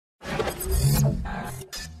What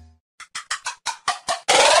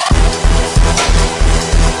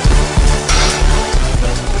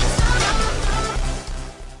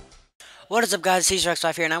is up, guys?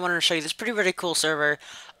 TDCROX here, and I wanted to show you this pretty cool server.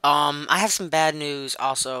 I have some bad news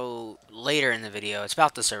also later in the video. It's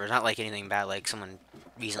about the server, not like anything bad, like someone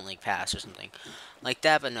recently passed or something like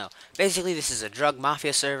that, but no. Basically, this is a drug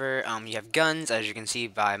mafia server. You have guns, as you can see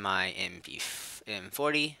by my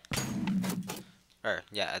M40. Or,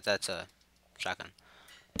 yeah, that's a shotgun.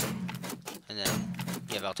 And then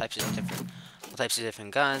you have all types of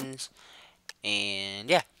different guns. And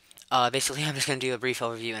yeah, basically I'm just gonna do a brief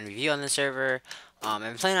overview and review on the server. I've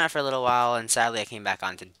been playing on it for a little while, and sadly I came back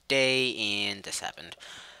on today, and this happened.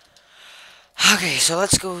 Okay, so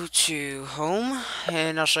let's go to home,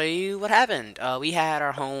 and I'll show you what happened. We had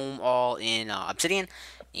our home all in obsidian,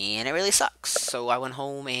 and it really sucks. So I went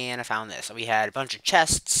home and I found this. So we had a bunch of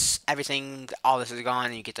chests, everything, all this is gone,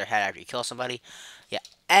 and you get their head after you kill somebody. Yeah,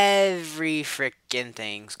 every freaking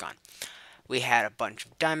thing's gone. We had a bunch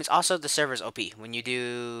of diamonds. Also, the server's OP. When you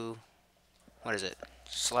do, what is it?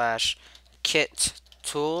 Slash kit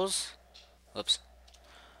tools. Whoops.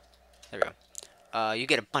 There we go. You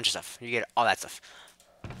get a bunch of stuff. You get all that stuff.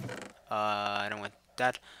 I don't want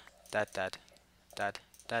that, that, that, that,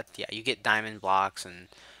 that. Yeah, you get diamond blocks, and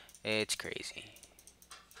it's crazy.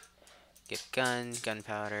 Get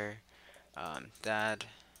gunpowder, that,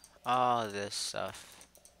 all this stuff.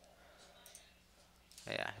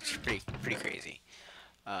 Yeah, it's pretty crazy.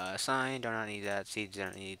 Sign, do not need that. Seeds, do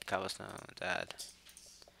not need. Cobblestone, that.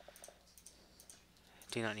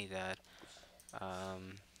 Do not need that.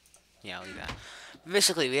 Yeah, I'll leave that.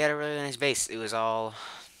 Basically, we had a really nice base. It was all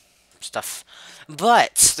stuff.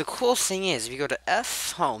 But the cool thing is, if you go to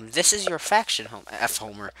F home, this is your faction home. F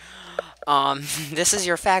homer. This is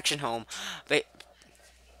your faction home. But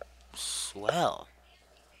swell.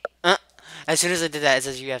 As soon as I did that, it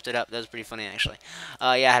says you effed it up. That was pretty funny, actually. Yeah,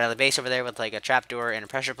 I had a base over there with like a trapdoor and a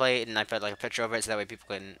pressure plate, and I put like a picture over it so that way people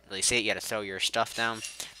couldn't really see it. You had to throw your stuff down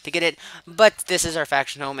to get it. But this is our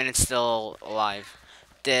faction home, and it's still alive.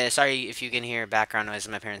 Sorry if you can hear background noise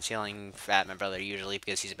of my parents yelling at my brother usually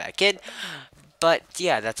because he's a bad kid. But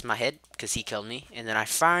yeah, that's my head because he killed me. And then I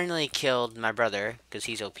finally killed my brother because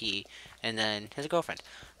he's OP. And then his girlfriend.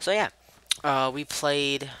 So yeah, we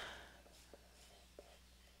played...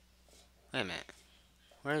 Wait a minute.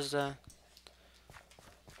 Where's the...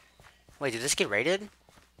 Wait, did this get raided?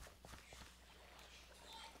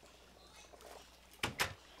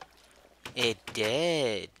 It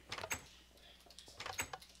did.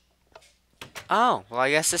 Oh, well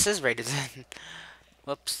I guess this is raided then.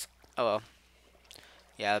 Whoops. Oh well.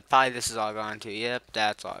 Yeah, probably this is all gone too. Yep,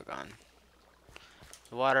 that's all gone.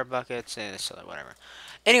 The water buckets and this other whatever.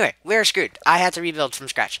 Anyway, we're screwed. I had to rebuild from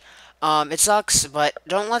scratch. It sucks, but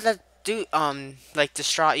don't let that like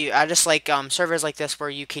distraught you. I just like servers like this where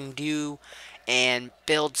you can do and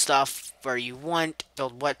build stuff where you want,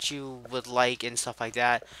 build what you would like and stuff like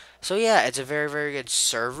that. So yeah, it's a very good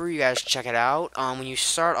server. You guys should check it out. When you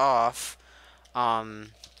start off,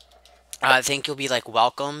 um, I think you'll be like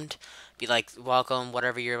welcomed, be like welcome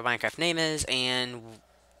whatever your Minecraft name is, and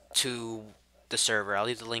to the server. I'll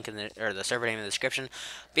leave the link in the server name in the description.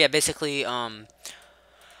 But yeah, basically,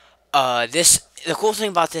 the cool thing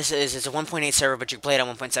about this is it's a 1.8 server, but you can play it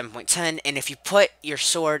on 1.7.10, and if you put your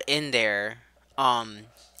sword in there,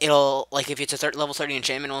 it'll, like, if it's a level 30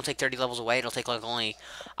 enchantment, it won't take 30 levels away. It'll take, like, only,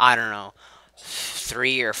 I don't know,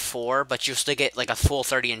 3 or 4, but you'll still get, like, a full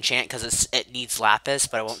 30 enchant, because it needs lapis,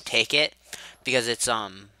 but it won't take it, because it's,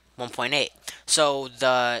 1.8.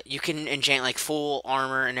 So, you can enchant, like, full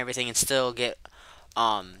armor and everything, and still get,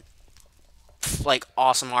 like,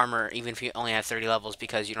 awesome armor, even if you only have 30 levels,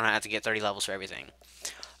 because you don't have to get 30 levels for everything.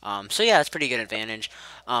 So yeah, that's pretty good advantage.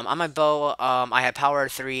 On my bow, I have Power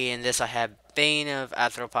 3, and this I have Bane of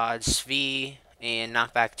Arthropods V, and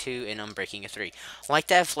Knockback 2, and Unbreaking 3. I like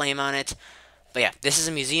to have Flame on it, but yeah, this is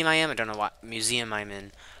a museum I don't know what museum I'm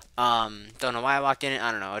in. Don't know why I walked in it,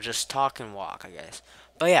 I don't know, I'll just talk and walk, I guess.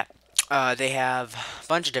 But yeah, they have a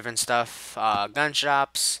bunch of different stuff, gun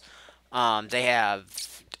shops, they have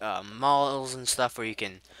malls and stuff where you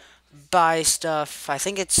can buy stuff. I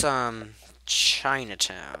think it's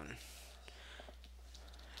Chinatown.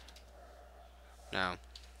 No,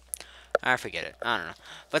 I forget it. I don't know.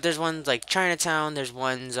 But there's ones like Chinatown. There's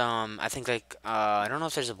ones I think like I don't know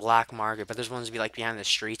if there's a black market, but there's ones be like behind the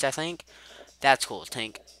streets. I think that's cool.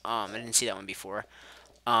 Tank. I didn't see that one before.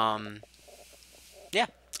 Um, yeah.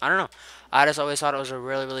 I don't know. I just always thought it was a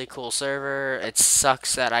really cool server. It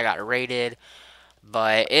sucks that I got raided.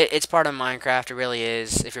 But it's part of Minecraft. It really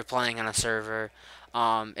is. If you're playing on a server,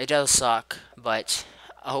 it does suck. But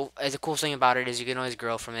Oh, the cool thing about it is you can always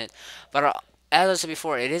grow from it. But as I said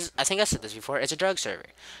before, it is. I think I said this before. It's a drug server,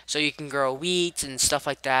 so you can grow wheat and stuff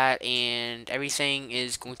like that, and everything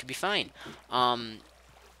is going to be fine. Um,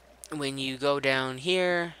 when you go down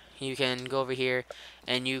here, you can go over here,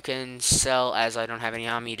 and you can sell. As I don't have any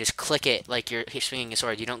on me, you just click it like you're swinging a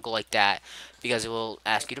sword. You don't go like that because it will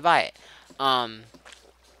ask you to buy it. Um,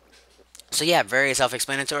 so yeah, very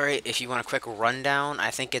self-explanatory. If you want a quick rundown,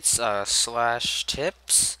 I think it's slash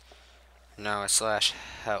tips. No, it's slash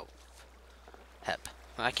help. Help.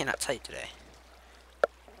 Well, I cannot type today.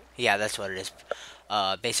 Yeah, that's what it is.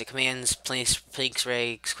 Basic commands, planks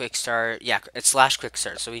rakes, quick start. Yeah, it's slash quick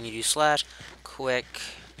start. So when you do slash quick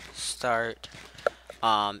start,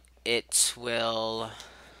 it will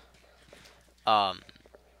um,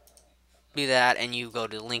 do that, and you go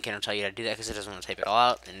to the link and it'll tell you how to do that because it doesn't want to type it all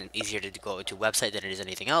out, and it's easier to go to a website than it is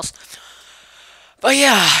anything else. But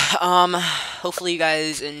yeah, hopefully you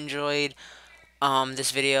guys enjoyed this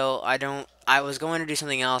video. I was going to do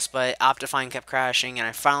something else, but Optifine kept crashing, and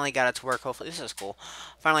I finally got it to work. Hopefully, this is cool.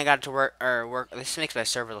 Finally got it to work. This makes my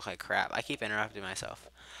server look like crap. I keep interrupting myself.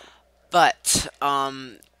 But,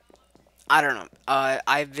 I don't know.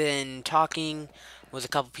 I've been talking with a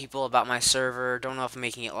couple people about my server. Don't know if I'm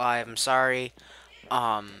making it live. I'm sorry.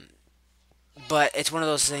 Um, but it's one of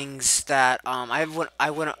those things that,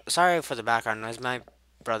 sorry for the background noise. My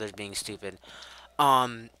brother's being stupid.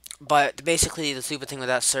 But basically, the stupid thing with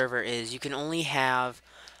that server is you can only have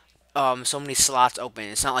so many slots open.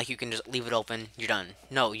 It's not like you can just leave it open. You're done.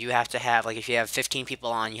 No, you have to have like if you have 15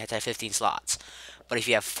 people on, you have to have 15 slots. But if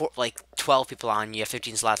you have 12 people on, you have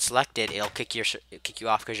 15 slots selected. It'll kick you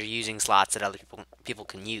off because you're using slots that other people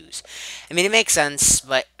can use. I mean, it makes sense,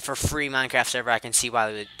 but for free Minecraft server, I can see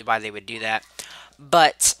why they would do that.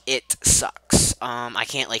 But it sucks. I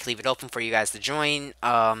can't like leave it open for you guys to join.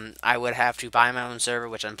 I would have to buy my own server,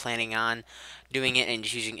 which I'm planning on doing it and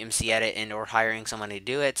just using MC Edit and or hiring someone to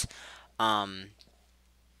do it. Um,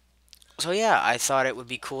 so yeah, I thought it would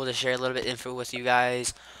be cool to share a little bit of info with you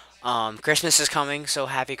guys. Christmas is coming, so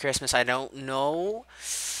happy Christmas. I don't know.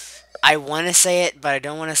 I want to say it, but I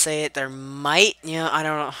don't want to say it. There might, I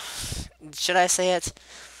don't know. Should I say it?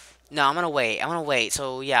 No, I'm gonna wait. I'm gonna wait.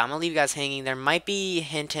 So yeah, I'm gonna leave you guys hanging. There might be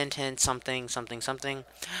hint, hint, hint, something, something, something.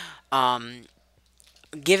 Um,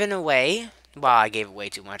 given away. Wow, I gave away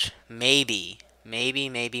too much. Maybe,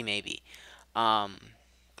 maybe. Um,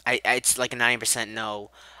 it's like a 90% no.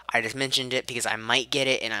 I just mentioned it because I might get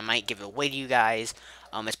it and I might give it away to you guys.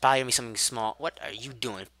 It's probably gonna be something small. What are you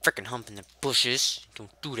doing? Freaking humping the bushes?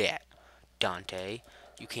 Don't do that, Dante.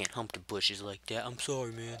 You can't hump the bushes like that. I'm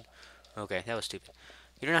sorry, man. Okay, that was stupid.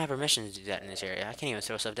 You don't have permission to do that in this area. I can't even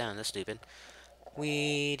throw stuff down. That's stupid.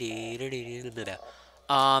 We did.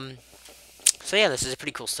 So yeah, this is a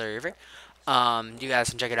pretty cool server. You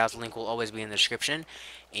guys can check it out. The link will always be in the description.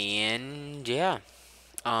 And yeah,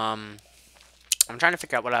 I'm trying to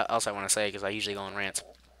figure out what else I want to say because I usually go on rants.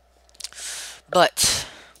 But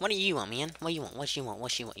what do you want, man? What do you want? What you want?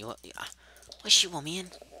 What you want? What you want,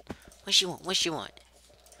 man? What you want? What you want?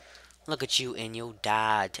 Look at you in your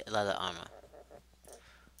dyed leather armor.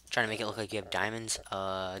 Trying to make it look like you have diamonds.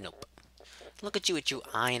 Nope. Look at you with your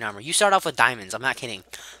iron armor. You start off with diamonds. I'm not kidding.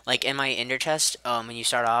 Like in my ender chest, when you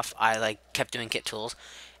start off, I like kept doing kit tools,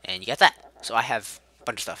 and you get that. So I have a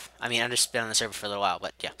bunch of stuff. I mean, I've just been on the server for a little while,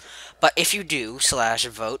 but yeah. But if you do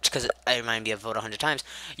 /vote, because I remind me of vote 100 times,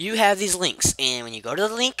 you have these links, and when you go to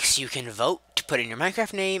the links, you can vote to put in your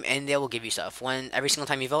Minecraft name, and they will give you stuff. Every single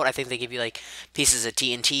time you vote, I think they give you like pieces of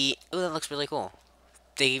TNT. Ooh, that looks really cool.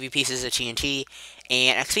 They give you pieces of TNT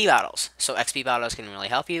and XP bottles. So XP bottles can really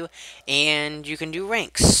help you. And you can do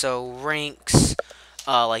ranks. So ranks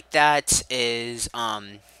like that is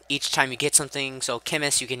each time you get something. So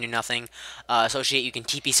chemist, you can do nothing. Associate, you can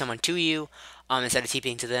TP someone to you instead of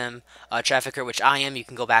TPing to them. Trafficker, which I am, you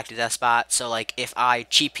can go back to that spot. So like if I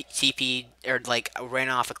TP or like ran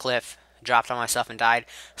off a cliff, dropped all my stuff and died,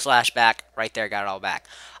 slash back, right there, got it all back.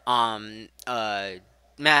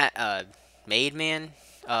 Made man,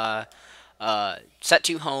 uh, set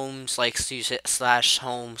two homes, likes to use it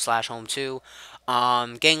 /home 2.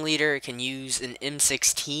 Gang leader can use an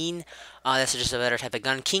M16. That's just a better type of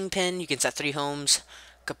gun. Kingpin, you can set 3 homes.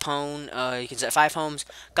 Capone, you can set 5 homes.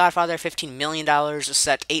 Godfather, $15 million,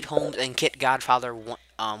 set 8 homes, and Kit Godfather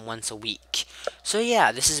once a week. So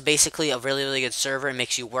yeah, this is basically a really, really good server. It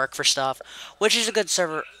makes you work for stuff, which is a good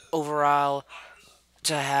server overall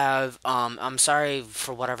to have. I'm sorry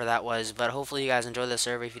for whatever that was, but hopefully you guys enjoyed the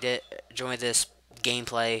server. If you did enjoy this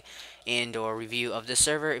gameplay and or review of this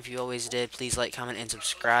server, if you always did, please like, comment, and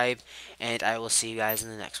subscribe, and I will see you guys in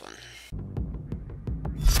the next one.